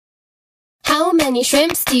many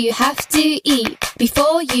shrimps do you have to eat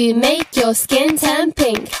before you make your skin turn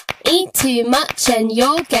pink? Eat too much and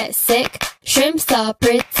you'll get sick. Shrimps are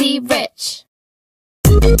pretty rich.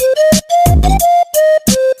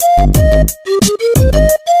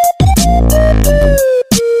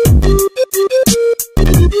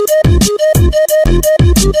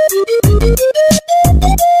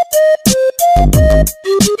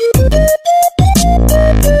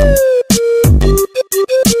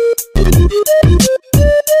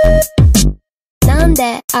なん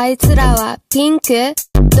であいつらはピンク？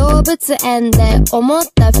動物園で思っ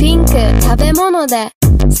たピンク食べ物で。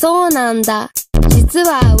そうなんだ。実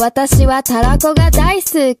は私はタラコが大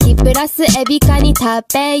好き。プラスエビカニ食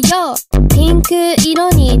べよう。ピンク色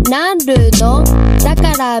になるの？だ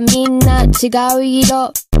からみんな違う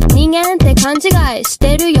色。人間って勘違いし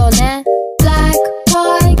てるよね。Black,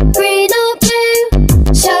 white, green or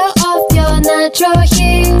blue. Show off your natural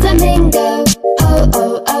hue. Flamingo. Oh,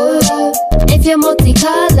 oh, oh, oh. If you're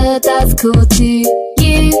multicolored, that's cool too.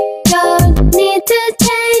 You don't need to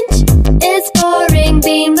change. It's boring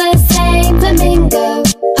being the same. Flamingo.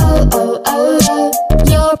 Oh, oh, oh, oh.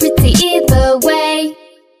 You're pretty either way.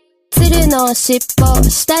 鶴の尻尾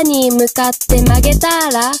下に向かって曲げた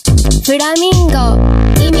らフラミンゴ。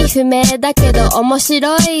意味不明だけど面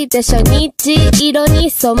白いでしょ。虹色に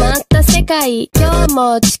染まった世界。今日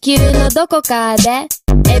も地球のどこかで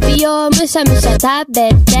エビをむしゃむしゃ食べ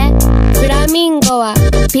て。フラミンゴは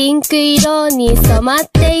ピンク色に染まっ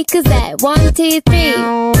ていくぜ。One, two, three.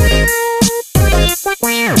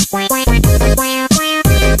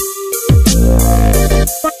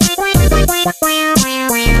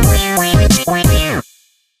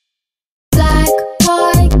 Black,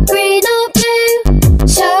 white, green or blue.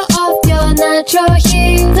 Show off your natural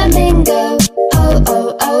hue. Flamingo. Oh,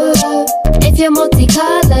 oh, oh, oh. If you're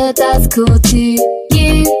multicolored, that's cool too.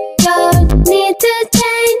 You don't need to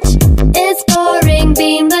change. It's boring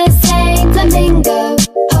being the same. Flamingo.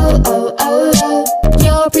 Oh, oh, oh, oh.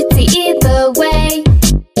 You're pretty either way.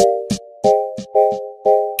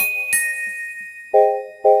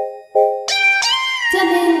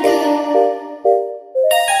 Flamingo.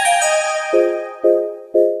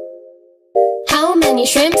 How many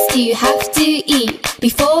shrimps do you have to eat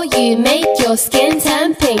before you make your skin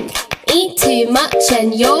turn pink? Eat too much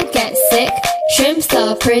and you'll get sick. Shrimps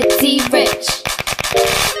are pretty rich.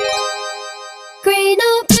 Green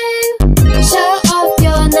or blue, show off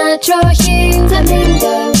your natural hue.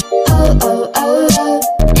 Flamingo. Oh, oh, oh, oh.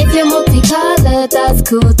 If you're multicolored, that's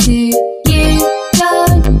cool too.